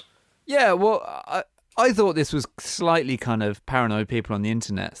this. Yeah, well, I thought this was slightly kind of paranoid people on the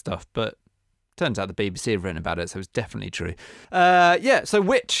internet stuff, but Turns out the BBC have written about it, so it's definitely true. So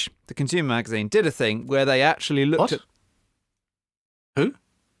Which, the consumer magazine, did a thing where they actually looked at... Who?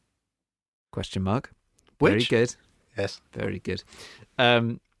 Question mark. Which? Very good. Yes. Very good.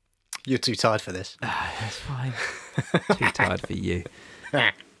 You're too tired for this. That's fine. Too tired for you.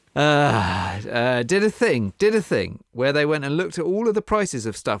 Did a thing where they went and looked at all of the prices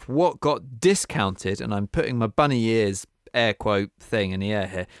of stuff, what got discounted, and I'm putting my bunny ears air quote thing in the air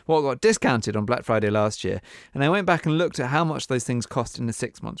here, what got discounted on Black Friday last year, and they went back and looked at how much those things cost in the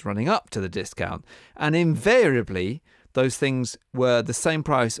 6 months running up to the discount, and invariably those things were the same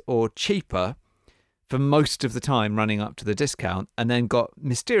price or cheaper for most of the time running up to the discount, and then got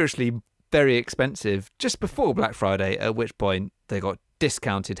mysteriously very expensive just before Black Friday, at which point they got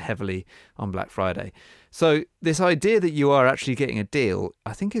discounted heavily on Black Friday. So this idea that you are actually getting a deal,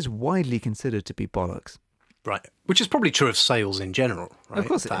 I think, is widely considered to be bollocks. Right, which is probably true of sales in general, right? Of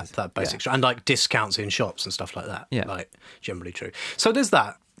course it is. That basic, and like discounts in shops and stuff like that. Yeah. Like, generally true. So there's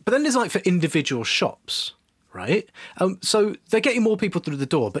that. But then there's like for individual shops, right? So they're getting more people through the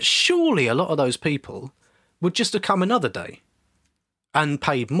door, but surely a lot of those people would just have come another day and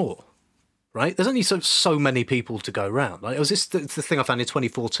paid more, right? There's only so many people to go round. Like, it was the thing I found in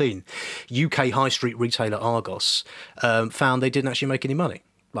 2014. UK high street retailer Argos found they didn't actually make any money,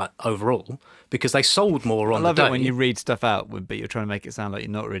 like overall, because they sold more on the day. I love it when you read stuff out, but you're trying to make it sound like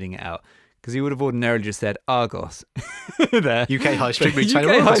you're not reading it out. Because you would have ordinarily just said Argos there. UK high street retailer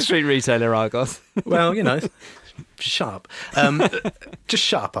UK Argos. high street retailer Argos. Well, shut up. Just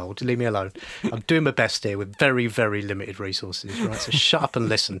shut up, old. Leave me alone. I'm doing my best here with very, very limited resources, right? So shut up and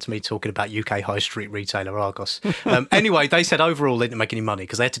listen to me talking about UK high street retailer Argos. Anyway, they said overall they didn't make any money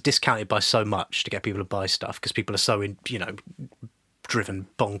because they had to discount it by so much to get people to buy stuff because people are so, driven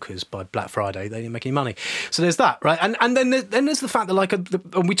bonkers by Black Friday, they didn't make any money. So there's that, right? And then there's the fact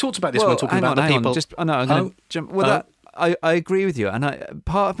that and we talked about this when talking about the people. I'm going to jump. Well, I agree with you, and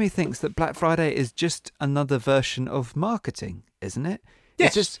part of me thinks that Black Friday is just another version of marketing, isn't it?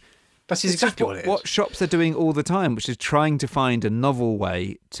 Yes, that's exactly what it is. What shops are doing all the time, which is trying to find a novel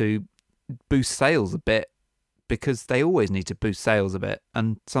way to boost sales a bit, because they always need to boost sales a bit,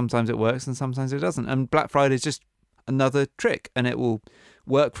 and sometimes it works and sometimes it doesn't. And Black Friday is just another trick, and it will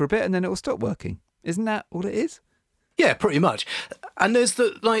work for a bit and then it will stop working. Isn't that all it is? Yeah, pretty much. And there's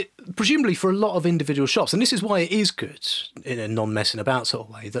presumably for a lot of individual shops, and this is why it is good in a non-messing about sort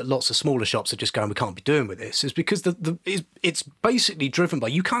of way, that lots of smaller shops are just going, we can't be doing with this, is because it's basically driven by,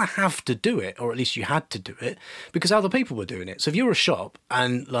 you kind of have to do it, or at least you had to do it, because other people were doing it. So if you're a shop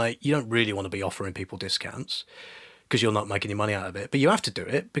and you don't really want to be offering people discounts, because you're not making any money out of it, but you have to do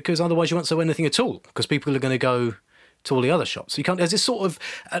it because otherwise you won't sell anything at all, because people are going to go to all the other shops. So you can't, there's this sort of,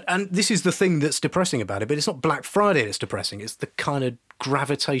 and this is the thing that's depressing about it, but it's not Black Friday that's depressing, it's the kind of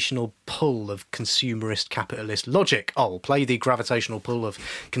gravitational pull of consumerist capitalist logic. Play the gravitational pull of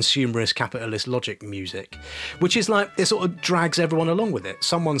consumerist capitalist logic music, which is it sort of drags everyone along with it.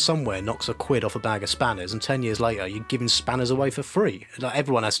 Someone somewhere knocks a quid off a bag of spanners, and 10 years later you're giving spanners away for free.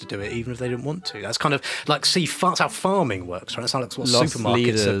 Everyone has to do it, even if they didn't want to. That's kind of that's how farming works, right? That's how what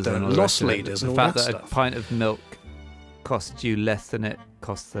supermarkets have done. Loss leaders and all that stuff. The fact that a pint of milk costs you less than it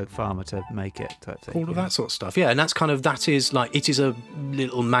costs the farmer to make it, type thing. All of that sort of stuff, yeah. And that's it is a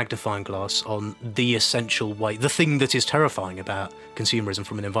little magnifying glass on the essential way, the thing that is terrifying about consumerism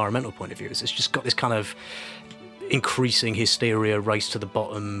from an environmental point of view. It's just got this kind of increasing hysteria, race to the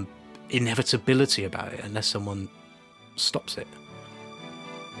bottom, inevitability about it, unless someone stops it.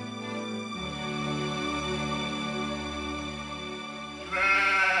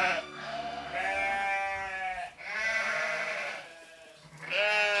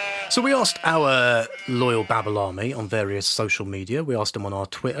 So we asked our loyal Babble Army on various social media. We asked them on our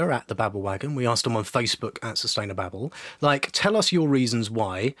Twitter at the Babble Wagon. We asked them on Facebook at Sustainababble. Tell us your reasons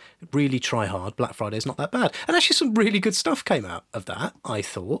why. Really try hard. Black Friday is not that bad. And actually some really good stuff came out of that, I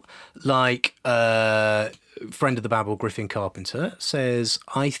thought. Friend of the Babble, Griffin Carpenter, says,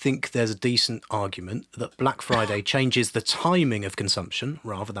 I think there's a decent argument that Black Friday changes the timing of consumption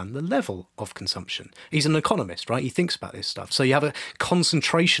rather than the level of consumption. He's an economist, right? He thinks about this stuff. So you have a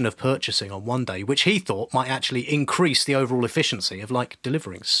concentration of purchasing on one day, which he thought might actually increase the overall efficiency of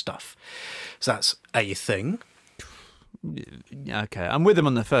delivering stuff. So that's a thing. Okay, I'm with him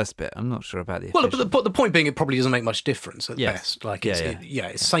on the first bit. I'm not sure about the efficiency. Well, but the point being, it probably doesn't make much difference at best. It's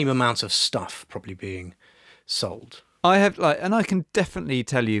the same amount of stuff probably being sold. I have and I can definitely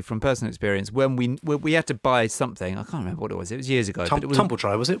tell you from personal experience when we had to buy something. I can't remember what it was. It was years ago. But it was Tumble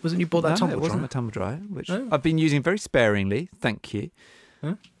Dryer, was it? Wasn't you bought that Tumble Dryer? No, it wasn't a Tumble Dryer, which I've been using very sparingly. Thank you.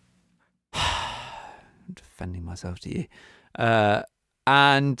 Huh? I'm defending myself to you.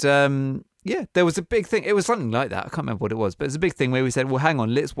 And Yeah, there was a big thing. It was something like that. I can't remember what it was, but it's a big thing where we said, well, hang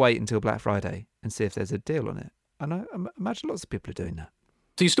on, let's wait until Black Friday and see if there's a deal on it. And I imagine lots of people are doing that.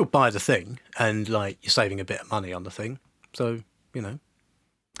 So you still buy the thing and like you're saving a bit of money on the thing. So, you know.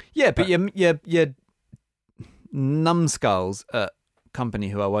 Yeah, but your numbskulls at company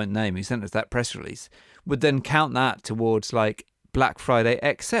who I won't name, who sent us that press release, would then count that towards like Black Friday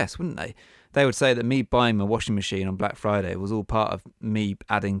excess, wouldn't they? They would say that me buying my washing machine on Black Friday was all part of me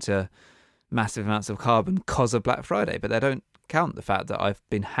adding to massive amounts of carbon because of Black Friday, but they don't count the fact that I've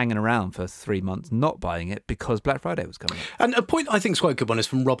been hanging around for 3 months not buying it because Black Friday was coming up. And a point I think is quite a good one is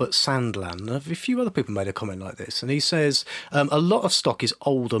from Robert Sandland. A few other people made a comment like this, and he says a lot of stock is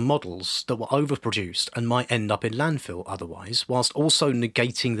older models that were overproduced and might end up in landfill otherwise, whilst also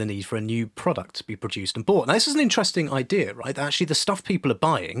negating the need for a new product to be produced and bought. Now, this is an interesting idea, right? Actually, the stuff people are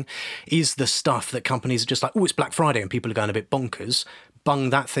buying is the stuff that companies are just like, oh, it's Black Friday, and people are going a bit bonkers.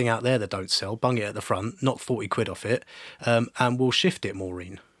 Bung that thing out there that don't sell, bung it at the front, knock 40 quid off it, and we'll shift it,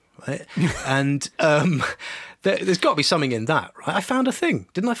 Maureen. Right? And there's got to be something in that, right? I found a thing.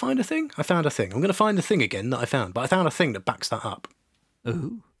 Didn't I find a thing? I found a thing. I'm going to find the thing again that I found, but I found a thing that backs that up.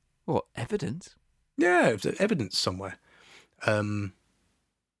 Ooh. What, evidence? Yeah, there's evidence somewhere.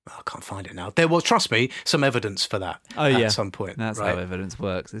 I can't find it now. There was, trust me, some evidence for that at some point. That's right? how evidence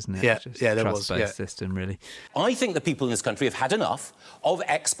works, isn't it? Yeah, there was. Trust-based system, really. I think the people in this country have had enough of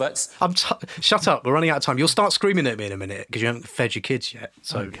experts. Shut up. We're running out of time. You'll start screaming at me in a minute because you haven't fed your kids yet.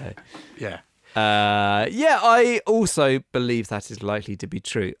 So, okay. Yeah. I also believe that is likely to be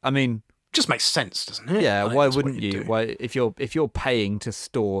true. I mean, just makes sense, doesn't it? Yeah, like, why wouldn't you? Why, if you're paying to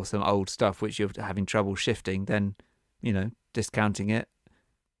store some old stuff which you're having trouble shifting, then, you know, discounting it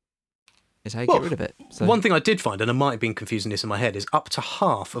is how you get rid of it. So. One thing I did find, and I might have been confusing this in my head, is up to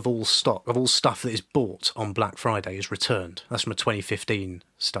half of all stuff that is bought on Black Friday is returned. That's from a 2015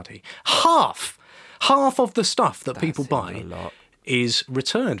 study. Half of the stuff that people buy is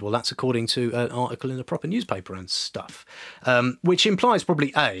returned. Well, that's according to an article in a proper newspaper and stuff, which implies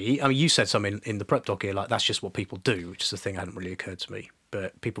probably I mean, you said something in the prep doc here, like that's just what people do, which is a thing that hadn't really occurred to me.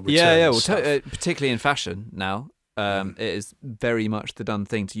 But people return stuff. Particularly in fashion now. It is very much the done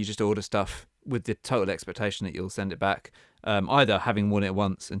thing you just order stuff with the total expectation that you'll send it back, either having worn it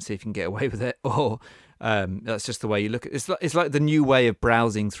once and see if you can get away with it, or that's just the way you look at it. It's like the new way of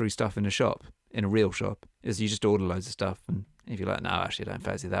browsing through stuff in a real shop, is you just order loads of stuff, and if you're like, no, actually I don't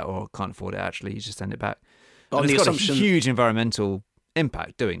fancy that, or can't afford it, actually, you just send it back. And it's got a huge environmental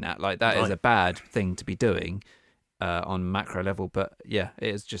impact doing that. Like, that is a bad thing to be doing on macro level, but yeah,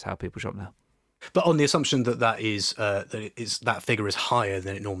 it is just how people shop now. But on the assumption that that figure is higher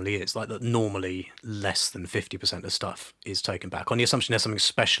than it normally is, like that normally less than 50% of stuff is taken back. On the assumption there's something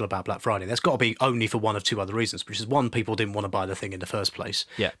special about Black Friday, that's got to be only for one of two other reasons, which is one, people didn't want to buy the thing in the first place,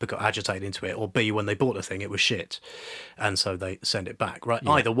 but got agitated into it, or B, when they bought the thing, it was shit, and so they send it back. Right?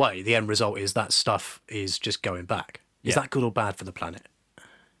 Yeah. Either way, the end result is that stuff is just going back. Is that good or bad for the planet?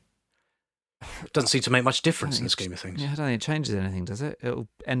 Doesn't seem to make much difference in the scheme of things. Yeah, I don't think it changes anything, does it? It'll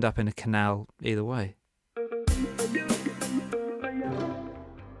end up in a canal either way.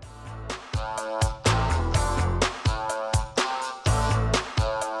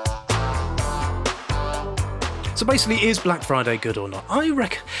 So basically, is Black Friday good or not? I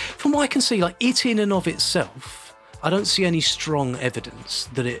reckon, from what I can see, like it in and of itself, I don't see any strong evidence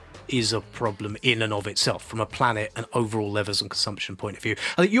that it is a problem in and of itself from a planet and overall levels and consumption point of view.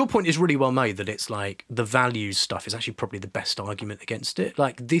 I think your point is really well made, that it's like the values stuff is actually probably the best argument against it.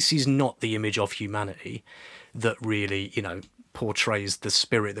 Like, this is not the image of humanity that really, you know, portrays the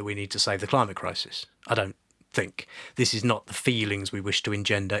spirit that we need to save the climate crisis. I don't think. This is not the feelings we wish to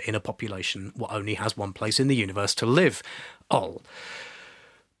engender in a population what only has one place in the universe to live.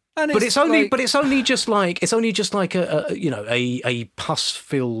 But it's only just like a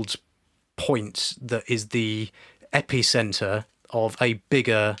pus-filled point that is the epicenter of a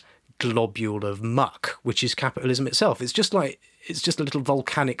bigger globule of muck, which is capitalism itself. It's just a little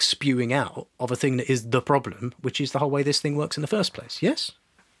volcanic spewing out of a thing that is the problem, which is the whole way this thing works in the first place. Yes?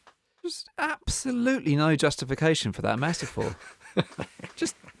 There's absolutely no justification for that metaphor.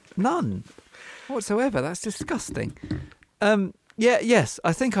 Just none whatsoever. That's disgusting. Yes,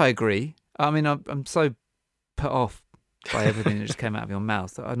 I think I agree. I mean, I'm so put off by everything that just came out of your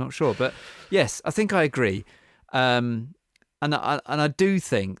mouth that I'm not sure. But yes, I think I agree. And I do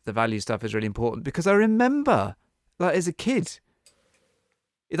think the value stuff is really important, because I remember, like, as a kid,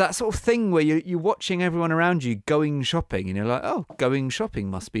 that sort of thing where you're watching everyone around you going shopping, and you're like, oh, going shopping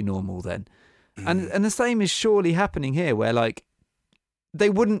must be normal then. And the same is surely happening here, where, like, they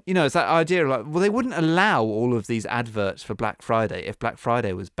wouldn't, you know, it's that idea of like, well, they wouldn't allow all of these adverts for Black Friday if Black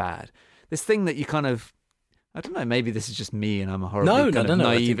Friday was bad. this thing that you kind of, I don't know, maybe this is just me and I'm a horribly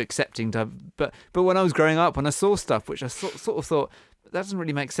naive, accepting type. But when I was growing up, when I saw stuff which I sort of thought, that doesn't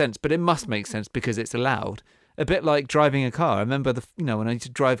really make sense, but it must make sense because it's allowed. A bit like driving a car. I remember when I used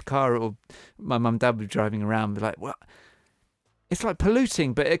to drive a car, or my mum and dad would be driving around, be like, well, it's like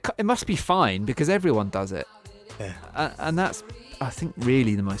polluting, but it must be fine because everyone does it. Yeah. And that's, I think,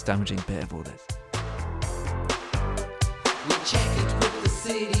 really the most damaging bit of all this. We check it with the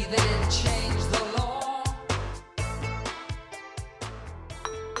city, then change the law.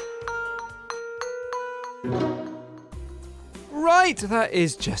 Right, that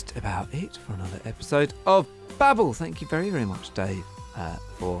is just about it for another episode of Babble. Thank you very, very much, Dave,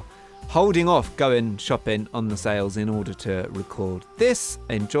 for holding off going shopping on the sales in order to record this.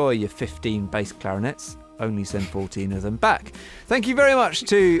 Enjoy your 15 bass clarinets. Only send 14 of them back. Thank you very much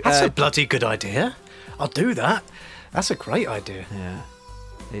to... That's a bloody good idea. I'll do that. That's a great idea. Yeah.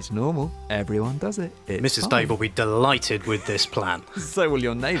 It's normal. Everyone does it. It's Mrs. fine. Dave will be delighted with this plan. So will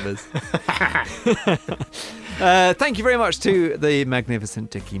your neighbours. Thank you very much to the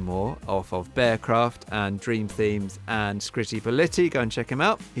magnificent Dickie Moore of Bearcraft and Dream Themes and Scritti Politti. Go and check him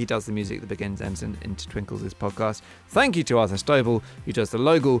out. He does the music that begins, ends, and intertwinkles this podcast. Thank you to Arthur Stovall, who does the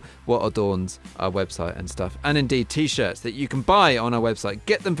logo, what adorns our website and stuff. And indeed, T-shirts that you can buy on our website.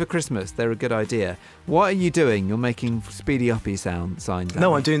 Get them for Christmas. They're a good idea. What are you doing? You're making speedy uppy signs.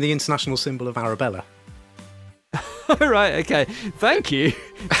 No, I'm doing the international symbol of Arabella. Right, okay. Thank you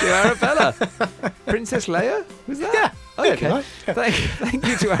to Arabella. Princess Leia? Was that? Yeah. Okay. Yeah, right. Thank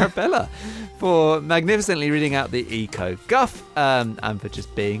you to Arabella for magnificently reading out the Eco Guff and for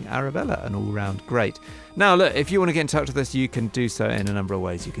just being Arabella, an all-round great. Now, look, if you want to get in touch with us, you can do so in a number of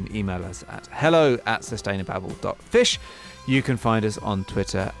ways. You can email us at hello@sustainababble.fish. You can find us on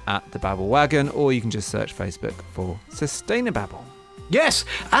Twitter at The Babble Wagon, or you can just search Facebook for Sustainababble. Yes,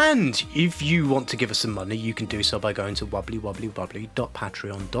 and if you want to give us some money, you can do so by going to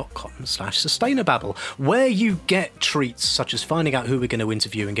wobblywobblywobbly.patreon.com/sustainababble, where you get treats such as finding out who we're going to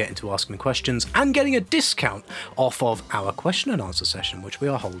interview and getting to ask them questions, and getting a discount off of our question and answer session, which we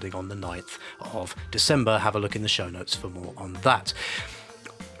are holding on the 9th of December. Have a look in the show notes for more on that.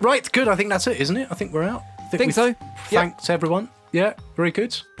 Right, good. I think that's it, isn't it? I think we're out. Think so. Thanks, everyone. Yeah, very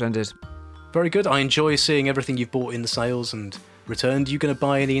good. Splendid. Very good. I enjoy seeing everything you've bought in the sales and returned. Are you going to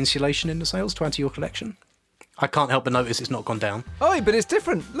buy any insulation in the sales to add to your collection? I can't help but notice it's not gone down. Oh, but it's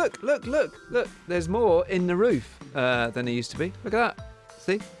different. Look. There's more in the roof than there used to be. Look at that.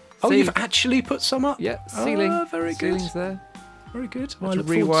 See? Oh, you've actually put some up? Yeah, ceiling. Oh, very good. Ceiling's there. Very good. Well, to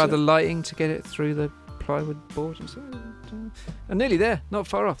rewire the lighting to get it through the plywood board and so. And nearly there. Not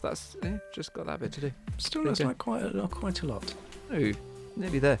far off. That's just got that bit to do. Still looks like quite a lot. Oh,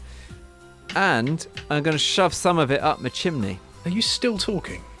 nearly there. And I'm going to shove some of it up my chimney. Are you still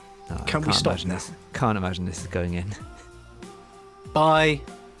talking? No, Can we stop now? Can't imagine this is going in. Bye.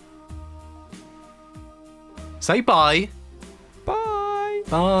 Say bye. Bye.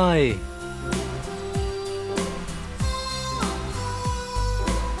 Bye.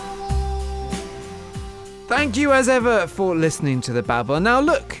 Thank you as ever for listening to The Babble. Now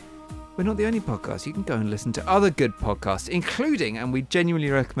look, we're not the only podcast. You can go and listen to other good podcasts, including, and we genuinely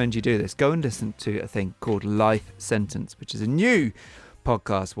recommend you do this, go and listen to a thing called Life Sentence, which is a new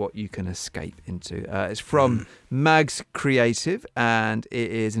podcast, what you can escape into. It's from Mags Creative, and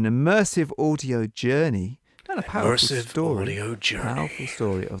it is an immersive audio journey and a powerful audio journey. Powerful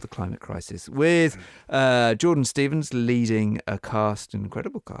story of the climate crisis with Jordan Stevens leading a cast, an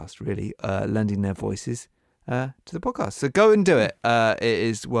incredible cast, really, lending their voices to the podcast. So go and do it. It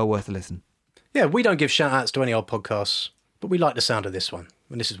is well worth a listen. Yeah, we don't give shout outs to any old podcasts, but we like the sound of this one,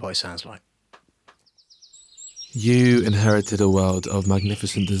 and this is what it sounds like. You inherited a world of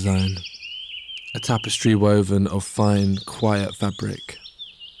magnificent design, a tapestry woven of fine, quiet fabric.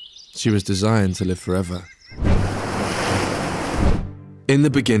 She was designed to live forever. In the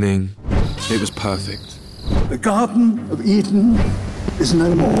beginning, it was perfect. The Garden of Eden is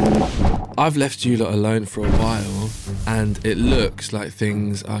no more. I've left you lot alone for a while, and it looks like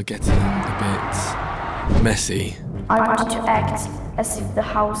things are getting a bit messy. I wanted to act as if the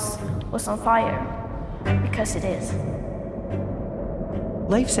house was on fire, because it is.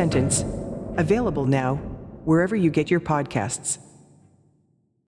 Life Sentence, available now wherever you get your podcasts.